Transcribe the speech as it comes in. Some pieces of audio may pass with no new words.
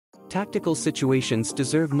Tactical situations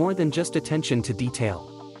deserve more than just attention to detail.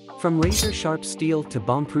 From razor-sharp steel to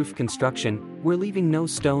bomb-proof construction, we're leaving no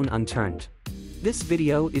stone unturned. This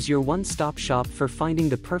video is your one-stop shop for finding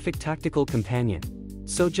the perfect tactical companion.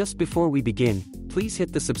 So just before we begin, please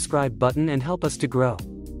hit the subscribe button and help us to grow.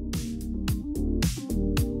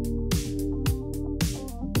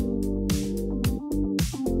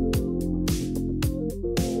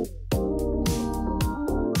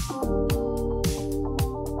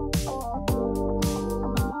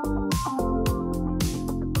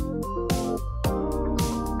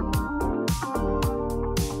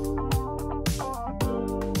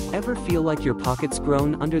 Ever feel like your pocket's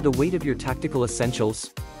grown under the weight of your tactical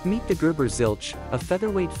essentials? Meet the Gerber Zilch, a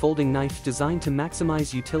featherweight folding knife designed to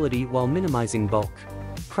maximize utility while minimizing bulk.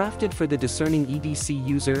 Crafted for the discerning EDC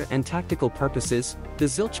user and tactical purposes, the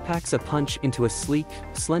Zilch packs a punch into a sleek,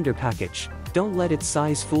 slender package. Don't let its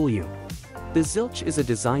size fool you. The Zilch is a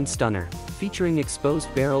design stunner, featuring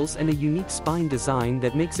exposed barrels and a unique spine design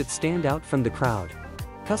that makes it stand out from the crowd.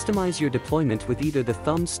 Customize your deployment with either the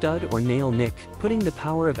thumb stud or nail nick, putting the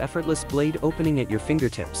power of effortless blade opening at your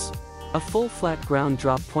fingertips. A full flat ground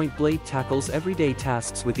drop point blade tackles everyday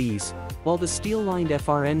tasks with ease, while the steel-lined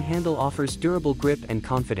FRN handle offers durable grip and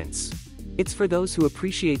confidence. It's for those who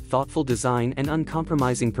appreciate thoughtful design and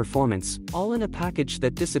uncompromising performance, all in a package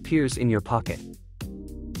that disappears in your pocket.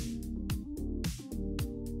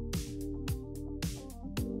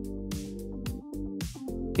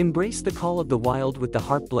 Embrace the call of the wild with the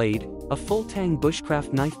Harp Blade, a full-tang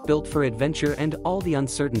bushcraft knife built for adventure and all the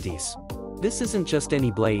uncertainties. This isn't just any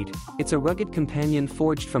blade, it's a rugged companion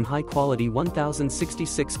forged from high-quality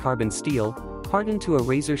 1066 carbon steel, hardened to a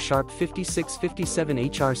razor-sharp 5657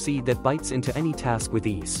 HRC that bites into any task with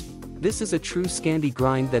ease. This is a true Scandi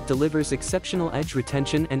grind that delivers exceptional edge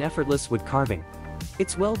retention and effortless wood carving.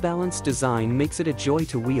 Its well-balanced design makes it a joy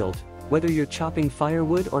to wield, whether you're chopping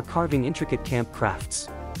firewood or carving intricate camp crafts.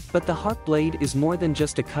 But the Harp Blade is more than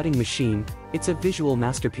just a cutting machine, it's a visual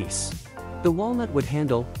masterpiece. The walnut wood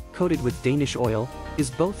handle, coated with Danish oil, is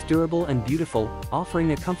both durable and beautiful,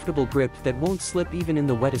 offering a comfortable grip that won't slip even in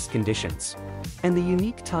the wettest conditions. And the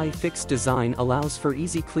unique tie-fix design allows for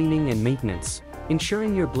easy cleaning and maintenance,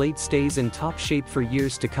 ensuring your blade stays in top shape for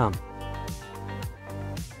years to come.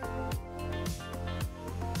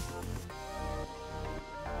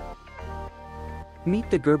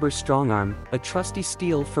 Meet the Gerber Strongarm, a trusty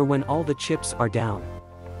steel for when all the chips are down.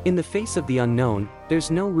 In the face of the unknown,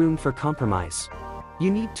 there's no room for compromise.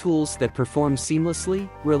 You need tools that perform seamlessly,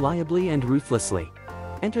 reliably and ruthlessly.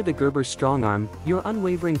 Enter the Gerber Strongarm, your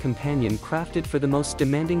unwavering companion crafted for the most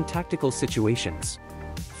demanding tactical situations.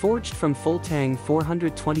 Forged from full-tang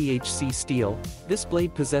 420HC steel, this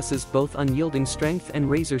blade possesses both unyielding strength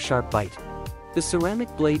and razor-sharp bite. The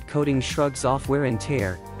ceramic blade coating shrugs off wear and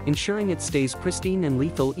tear, ensuring it stays pristine and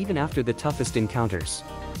lethal even after the toughest encounters.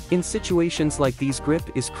 In situations like these, grip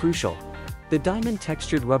is crucial. The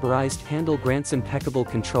diamond-textured rubberized handle grants impeccable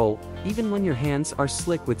control, even when your hands are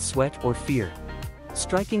slick with sweat or fear.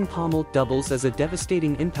 Striking pommel doubles as a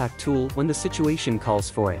devastating impact tool when the situation calls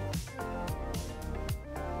for it.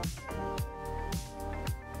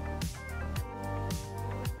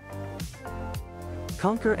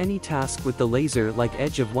 Conquer any task with the laser-like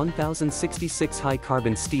edge of 1066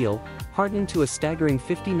 high-carbon steel, hardened to a staggering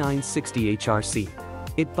 5960 HRC.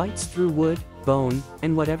 It bites through wood, bone,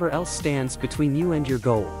 and whatever else stands between you and your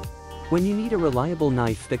goal. When you need a reliable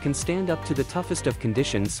knife that can stand up to the toughest of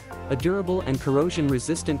conditions, a durable and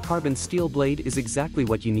corrosion-resistant carbon steel blade is exactly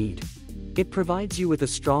what you need. It provides you with a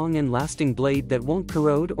strong and lasting blade that won't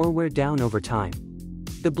corrode or wear down over time.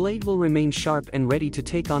 The blade will remain sharp and ready to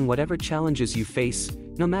take on whatever challenges you face,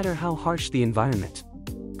 no matter how harsh the environment.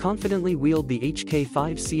 Confidently wield the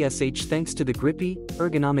HK5CSH thanks to the grippy,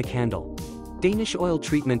 ergonomic handle. Danish oil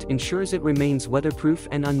treatment ensures it remains weatherproof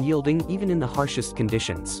and unyielding even in the harshest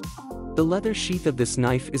conditions. The leather sheath of this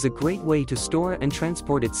knife is a great way to store and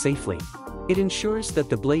transport it safely. It ensures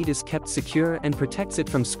that the blade is kept secure and protects it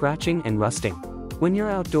from scratching and rusting. When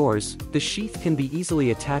you're outdoors, the sheath can be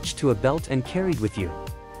easily attached to a belt and carried with you.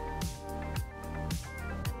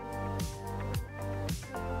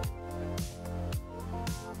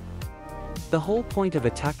 The whole point of a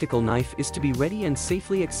tactical knife is to be ready and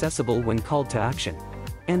safely accessible when called to action.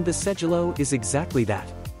 And the Segelo is exactly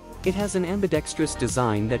that. It has an ambidextrous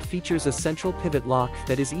design that features a central pivot lock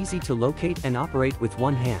that is easy to locate and operate with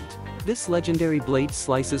one hand. This legendary blade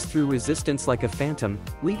slices through resistance like a phantom,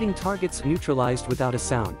 leaving targets neutralized without a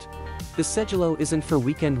sound. The Segelo isn't for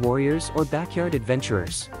weekend warriors or backyard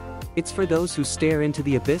adventurers. It's for those who stare into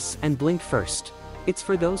the abyss and blink first. It's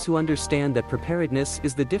for those who understand that preparedness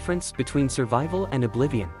is the difference between survival and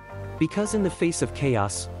oblivion. Because in the face of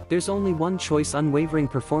chaos, there's only one choice: unwavering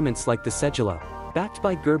performance like the Segelo. Backed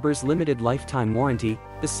by Gerber's limited lifetime warranty,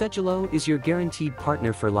 the Segelo is your guaranteed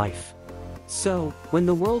partner for life. So, when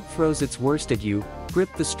the world throws its worst at you, grip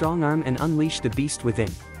the strong arm and unleash the beast within.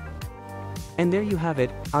 And there you have it,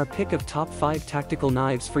 our pick of top 5 tactical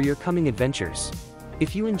knives for your coming adventures.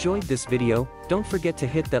 If you enjoyed this video, don't forget to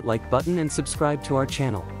hit that like button and subscribe to our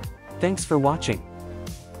channel. Thanks for watching.